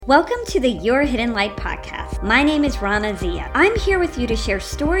Welcome to the Your Hidden Light podcast. My name is Rana Zia. I'm here with you to share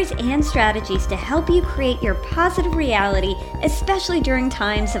stories and strategies to help you create your positive reality, especially during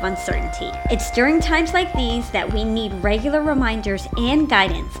times of uncertainty. It's during times like these that we need regular reminders and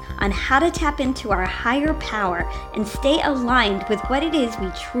guidance on how to tap into our higher power and stay aligned with what it is we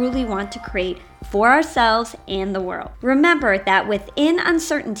truly want to create for ourselves and the world. Remember that within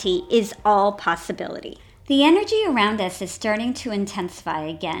uncertainty is all possibility. The energy around us is starting to intensify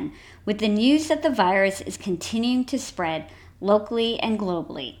again with the news that the virus is continuing to spread locally and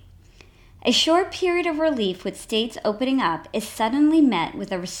globally. A short period of relief with states opening up is suddenly met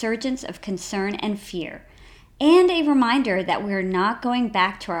with a resurgence of concern and fear, and a reminder that we are not going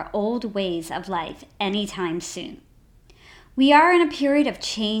back to our old ways of life anytime soon. We are in a period of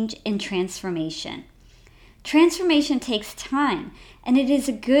change and transformation. Transformation takes time, and it is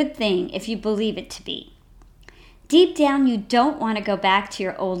a good thing if you believe it to be. Deep down, you don't want to go back to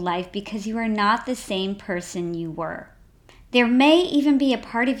your old life because you are not the same person you were. There may even be a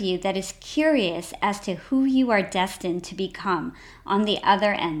part of you that is curious as to who you are destined to become on the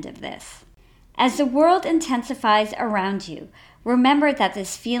other end of this. As the world intensifies around you, remember that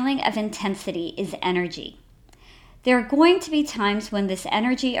this feeling of intensity is energy. There are going to be times when this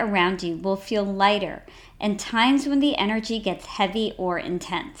energy around you will feel lighter and times when the energy gets heavy or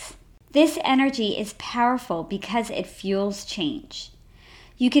intense. This energy is powerful because it fuels change.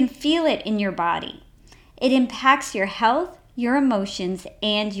 You can feel it in your body. It impacts your health, your emotions,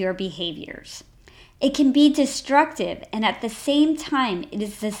 and your behaviors. It can be destructive, and at the same time, it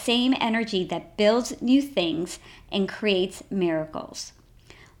is the same energy that builds new things and creates miracles.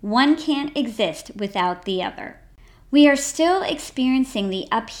 One can't exist without the other. We are still experiencing the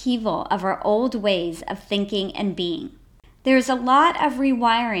upheaval of our old ways of thinking and being. There's a lot of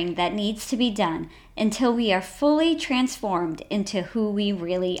rewiring that needs to be done until we are fully transformed into who we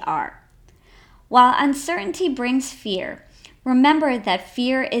really are. While uncertainty brings fear, remember that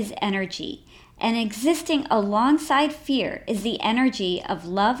fear is energy, and existing alongside fear is the energy of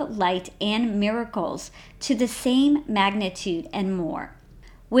love, light, and miracles to the same magnitude and more.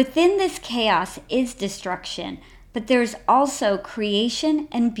 Within this chaos is destruction, but there's also creation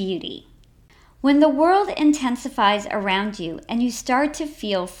and beauty. When the world intensifies around you and you start to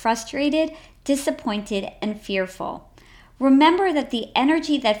feel frustrated, disappointed, and fearful, remember that the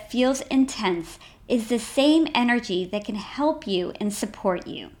energy that feels intense is the same energy that can help you and support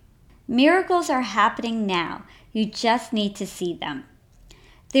you. Miracles are happening now. You just need to see them.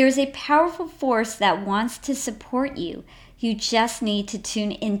 There is a powerful force that wants to support you. You just need to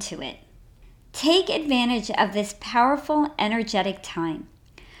tune into it. Take advantage of this powerful, energetic time.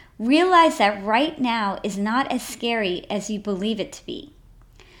 Realize that right now is not as scary as you believe it to be.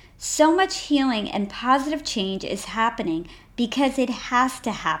 So much healing and positive change is happening because it has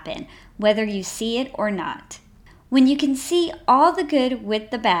to happen, whether you see it or not. When you can see all the good with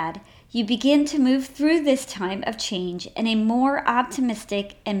the bad, you begin to move through this time of change in a more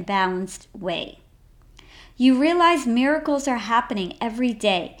optimistic and balanced way. You realize miracles are happening every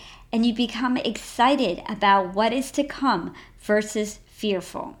day, and you become excited about what is to come versus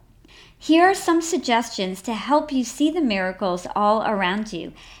fearful. Here are some suggestions to help you see the miracles all around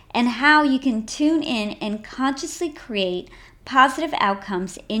you and how you can tune in and consciously create positive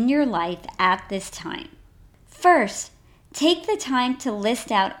outcomes in your life at this time. First, take the time to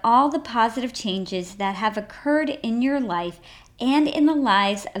list out all the positive changes that have occurred in your life and in the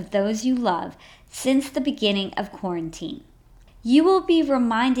lives of those you love since the beginning of quarantine. You will be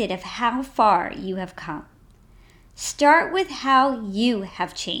reminded of how far you have come. Start with how you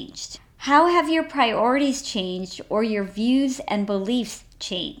have changed. How have your priorities changed or your views and beliefs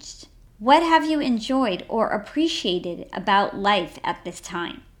changed? What have you enjoyed or appreciated about life at this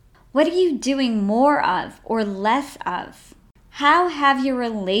time? What are you doing more of or less of? How have your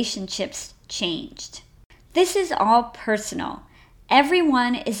relationships changed? This is all personal.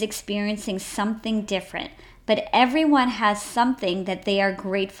 Everyone is experiencing something different, but everyone has something that they are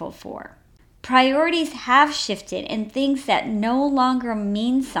grateful for. Priorities have shifted and things that no longer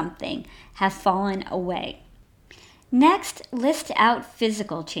mean something have fallen away. Next, list out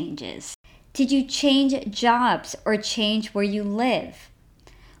physical changes. Did you change jobs or change where you live?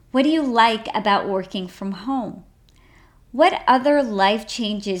 What do you like about working from home? What other life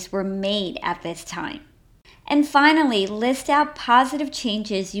changes were made at this time? And finally, list out positive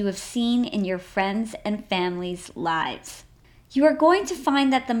changes you have seen in your friends' and family's lives. You are going to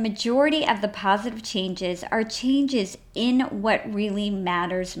find that the majority of the positive changes are changes in what really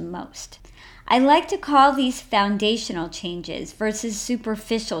matters most. I like to call these foundational changes versus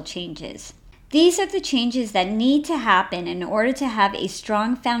superficial changes. These are the changes that need to happen in order to have a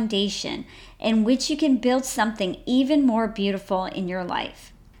strong foundation in which you can build something even more beautiful in your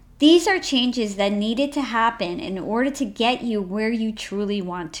life. These are changes that needed to happen in order to get you where you truly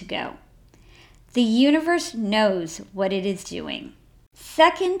want to go. The universe knows what it is doing.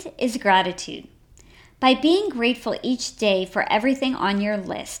 Second is gratitude. By being grateful each day for everything on your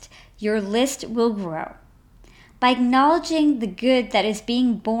list will grow. By acknowledging the good that is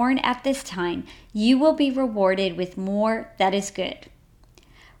being born at this time, you will be rewarded with more that is good.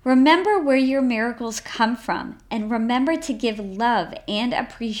 Remember where your miracles come from, and remember to give love and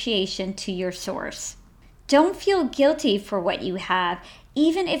appreciation to your source. Don't feel guilty for what you have,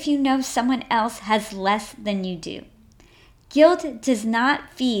 even if you know someone else has less than you do. Guilt does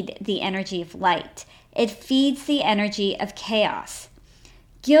not feed the energy of light. It feeds the energy of chaos.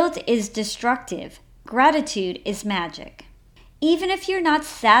 Guilt is destructive. Gratitude is magic. Even if you're not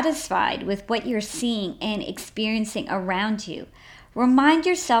satisfied with what you're seeing and experiencing around you, remind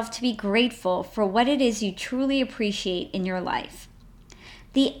yourself to be grateful for what it is you truly appreciate in your life.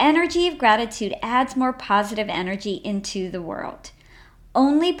 The energy of gratitude adds more positive energy into the world.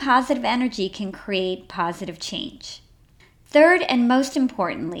 Only positive energy can create positive change. Third, and most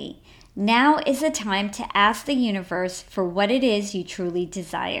importantly, now is the time to ask the universe for what it is you truly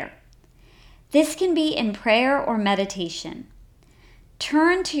desire. This can be in prayer or meditation.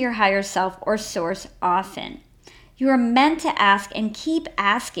 Turn to your higher self or source often. You are meant to ask and keep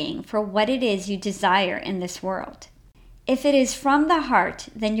asking for what it is you desire in this world. If it is from the heart,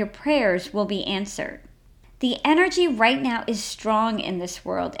 then your prayers will be answered. The energy right now is strong in this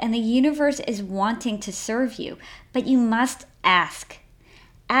world, and the universe is wanting to serve you, but you must ask.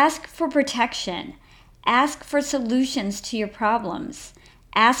 Ask for protection. Ask for solutions to your problems.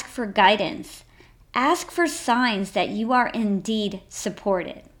 Ask for guidance. Ask for signs that you are indeed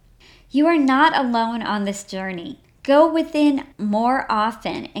supported. You are not alone on this journey. Go within more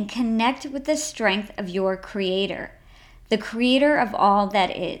often and connect with the strength of your Creator, the Creator of all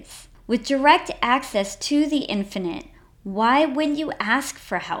that is. With direct access to the infinite, why wouldn't you ask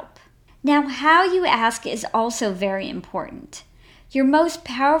for help? Now, how you ask is also very important. Your most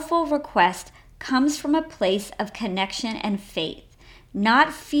powerful request comes from a place of connection and faith,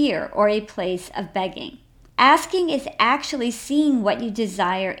 not fear or a place of begging. Asking is actually seeing what you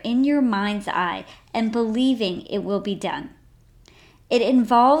desire in your mind's eye and believing it will be done. It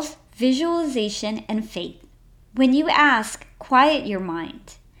involves visualization and faith. When you ask, quiet your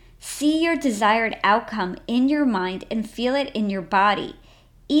mind. See your desired outcome in your mind and feel it in your body,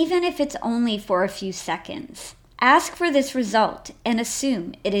 even if it's only for a few seconds. Ask for this result and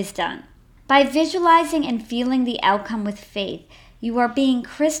assume it is done. By visualizing and feeling the outcome with faith, you are being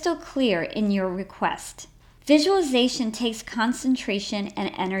crystal clear in your request. Visualization takes concentration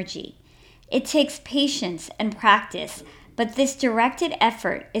and energy. It takes patience and practice, but this directed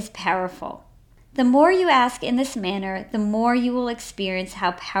effort is powerful. The more you ask in this manner, the more you will experience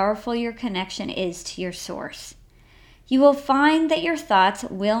how powerful your connection is to your source. You will find that your thoughts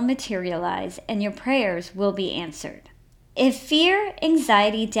will materialize and your prayers will be answered. If fear,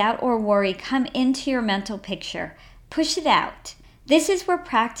 anxiety, doubt, or worry come into your mental picture, push it out. This is where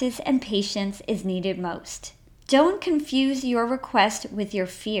practice and patience is needed most. Don't confuse your request with your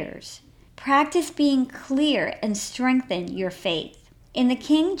fears. Practice being clear and strengthen your faith. In the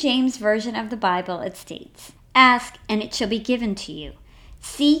King James Version of the Bible, it states, "Ask, and it shall be given to you.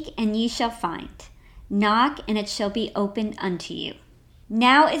 Seek, and ye shall find. Knock, and it shall be opened unto you."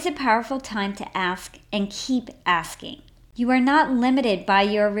 Now is a powerful time to ask and keep asking. You are not limited by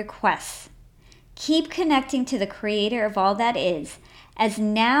your requests. Keep connecting to the Creator of all that is, as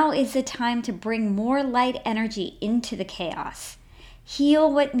now is the time to bring more light energy into the chaos. Heal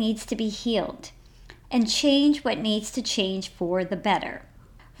what needs to be healed, and change what needs to change for the better.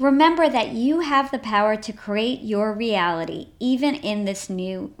 Remember that you have the power to create your reality, even in this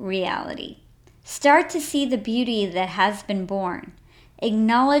new reality. Start to see the beauty that has been born.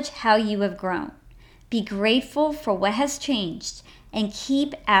 Acknowledge how you have grown. Be grateful for what has changed, and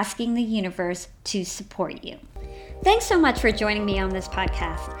keep asking the universe to support you. Thanks so much for joining me on this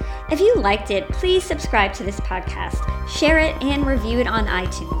podcast. If you liked it, please subscribe to this podcast, share it, and review it on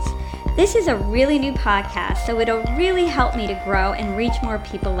iTunes. This is a really new podcast, so it'll really help me to grow and reach more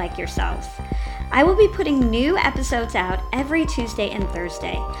people like yourselves. I will be putting new episodes out every Tuesday and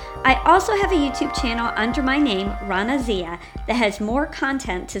Thursday. I also have a YouTube channel under my name, Rana Zia, that has more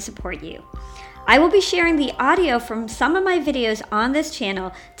content to support you. I will be sharing the audio from some of my videos on this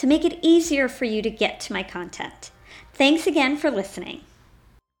channel to make it easier for you to get to my content. Thanks again for listening.